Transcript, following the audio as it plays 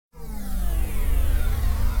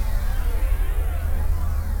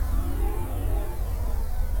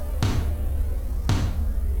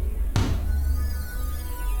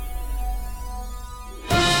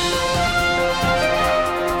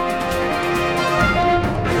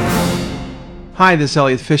Hi, this is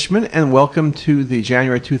Elliot Fishman, and welcome to the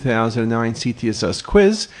January 2009 CTisus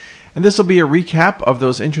quiz. And this will be a recap of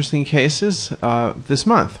those interesting cases this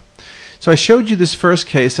month. So I showed you this first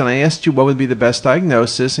case, and I asked you what would be the best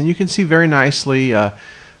diagnosis, and you can see very nicely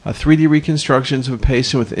 3D reconstructions of a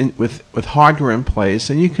patient with hardware in place,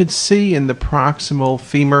 and you can see in the proximal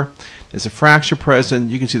femur there's a fracture present.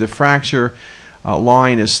 You can see the fracture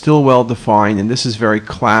line is still well defined, and this is very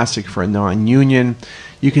classic for a non-union.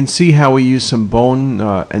 You can see how we use some bone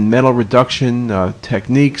and metal reduction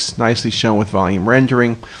techniques, nicely shown with volume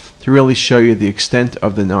rendering, to really show you the extent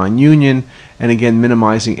of the non-union, and again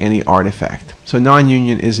minimizing any artifact. So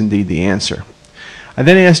non-union is indeed the answer. I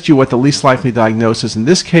then asked you what the least likely diagnosis in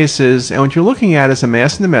this case is, and what you're looking at is a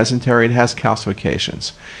mass in the mesentery. It has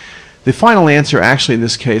calcifications. The final answer actually in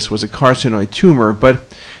this case was a carcinoid tumor, but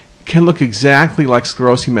can look exactly like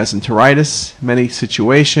sclerosing mesenteritis. Many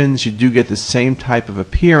situations you do get the same type of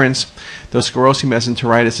appearance, though sclerosing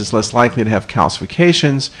mesenteritis is less likely to have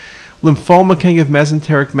calcifications. Lymphoma can give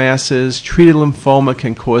mesenteric masses. Treated lymphoma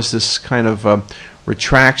can cause this kind of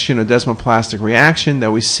retraction or desmoplastic reaction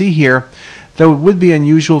that we see here, though it would be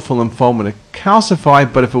unusual for lymphoma to calcify,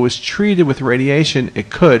 but if it was treated with radiation,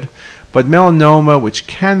 it could. But melanoma, which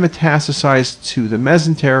can metastasize to the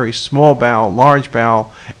mesentery, small bowel, large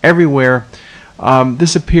bowel, everywhere,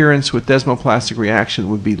 this appearance with desmoplastic reaction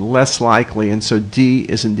would be less likely, and so D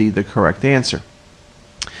is indeed the correct answer.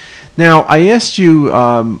 Now, I asked you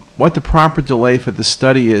what the proper delay for the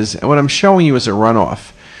study is, and what I'm showing you is a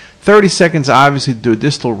runoff. 30 seconds, obviously, to do a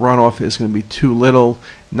distal runoff is going to be too little.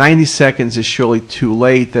 90 seconds is surely too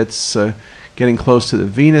late. That's getting close to the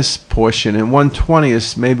venous portion, and 120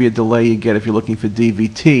 is maybe a delay you get if you're looking for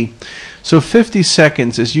DVT. So 50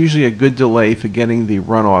 seconds is usually a good delay for getting the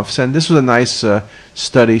runoffs, and this was a nice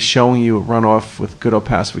study showing you a runoff with good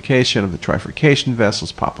opacification of the trifurcation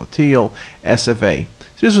vessels, popliteal, SFA.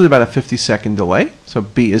 So this was about a 50-second delay, so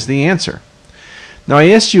B is the answer. Now I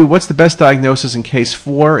asked you what's the best diagnosis in case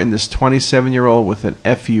 4 in this 27-year-old with an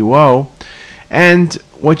FUO, and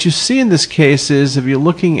what you see in this case is if you're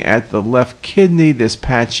looking at the left kidney, this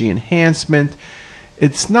patchy enhancement.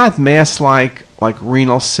 It's not mass-like like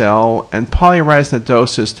renal cell, and polyarteritis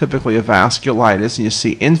nodosa is typically a vasculitis, and you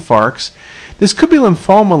see infarcts. This could be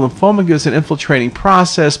lymphoma. Lymphoma gives an infiltrating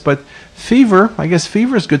process, but fever, I guess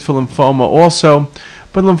fever is good for lymphoma also,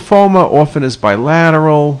 but lymphoma often is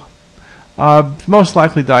bilateral. Most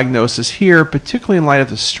likely diagnosis here, particularly in light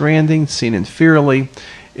of the stranding seen inferiorly,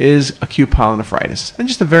 is acute pyelonephritis, and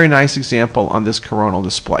just a very nice example on this coronal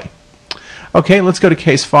display. Okay, let's go to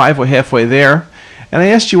case 5. We're halfway there, and I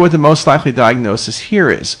asked you what the most likely diagnosis here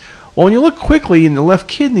is. Well, when you look quickly in the left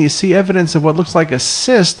kidney, you see evidence of what looks like a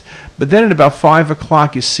cyst, but then at about 5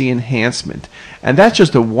 o'clock you see enhancement, and that's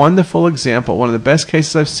just a wonderful example, one of the best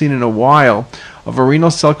cases I've seen in a while, of a renal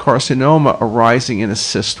cell carcinoma arising in a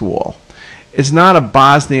cyst wall. It's not a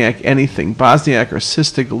Bosniak anything. Bosniak are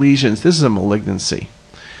cystic lesions. This is a malignancy.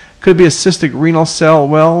 Could it be a cystic renal cell?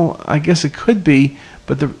 Well, I guess it could be,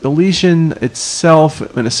 but the lesion itself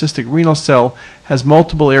in a cystic renal cell has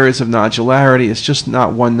multiple areas of nodularity. It's just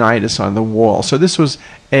not one nidus on the wall. So this was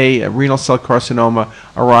a renal cell carcinoma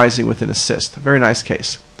arising within a cyst. A very nice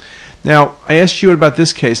case. Now, I asked you about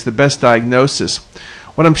this case, the best diagnosis.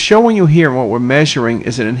 What I'm showing you here and what we're measuring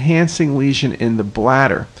is an enhancing lesion in the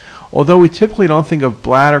bladder. Although we typically don't think of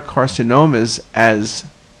bladder carcinomas as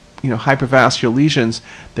hypervascular lesions,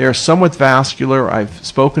 they are somewhat vascular. I've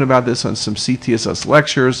spoken about this on some CTisus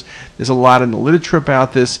lectures. There's a lot in the literature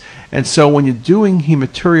about this. And so when you're doing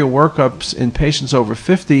hematuria workups in patients over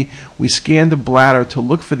 50, we scan the bladder to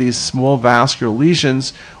look for these small vascular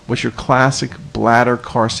lesions, which are classic bladder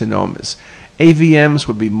carcinomas. AVMs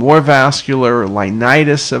would be more vascular.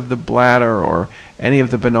 Linitis of the bladder or any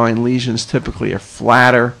of the benign lesions typically are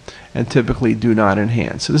flatter and typically do not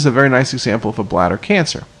enhance. So this is a very nice example of a bladder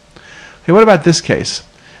cancer. Okay, what about this case?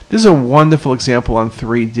 This is a wonderful example on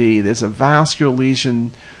 3D. There's a vascular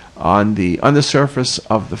lesion on the undersurface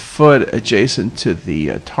of the foot adjacent to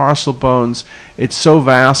the tarsal bones. It's so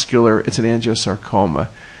vascular, it's an angiosarcoma.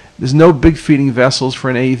 There's no big feeding vessels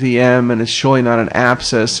for an AVM, and it's surely not an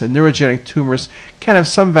abscess. And neurogenic tumors can have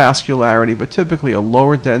some vascularity, but typically a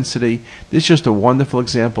lower density. This is just a wonderful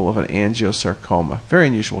example of an angiosarcoma. Very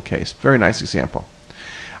unusual case. Very nice example.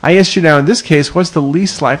 I asked you now in this case, what's the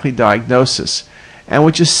least likely diagnosis? And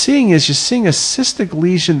what you're seeing is a cystic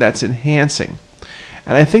lesion that's enhancing.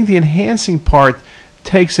 And I think the enhancing part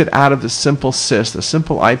takes it out of the simple cyst, a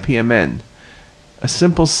simple IPMN. A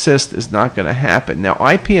simple cyst is not going to happen. Now,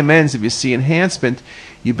 IPMNs, if you see enhancement,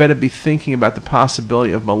 you better be thinking about the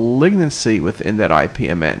possibility of malignancy within that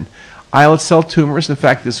IPMN. Islet cell tumors, in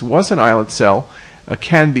fact, this was an islet cell,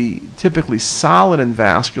 can be typically solid and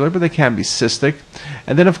vascular, but they can be cystic.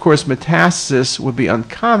 And then, of course, metastasis would be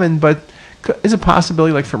uncommon, but is a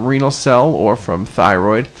possibility, like from renal cell or from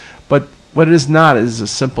thyroid. But what it is not is a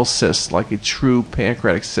simple cyst, like a true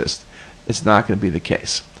pancreatic cyst. It's not going to be the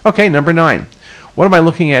case. Okay, number 9. What am I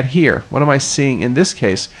looking at here? What am I seeing in this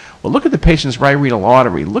case? Well, look at the patient's right renal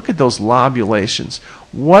artery. Look at those lobulations.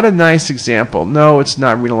 What a nice example. No, it's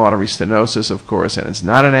not renal artery stenosis, of course, and it's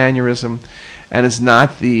not an aneurysm, and it's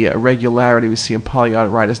not the irregularity we see in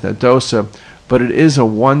polyarteritis nodosa, but it is a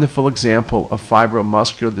wonderful example of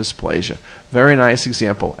fibromuscular dysplasia. Very nice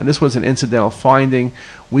example. And this was an incidental finding.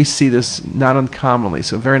 We see this not uncommonly,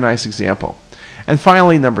 so very nice example. And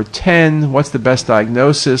finally, number 10, what's the best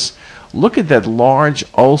diagnosis? Look at that large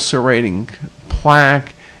ulcerating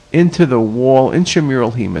plaque into the wall,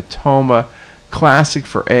 intramural hematoma, classic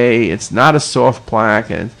for A. It's not a soft plaque,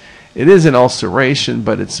 and it is an ulceration,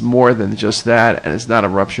 but it's more than just that, and it's not a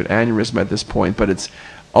ruptured aneurysm at this point, but it's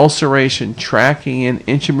ulceration, tracking in,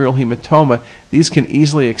 intramural hematoma. These can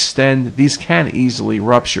easily extend. These can easily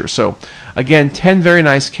rupture. So, again, 10 very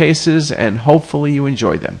nice cases, and hopefully you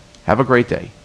enjoyed them. Have a great day.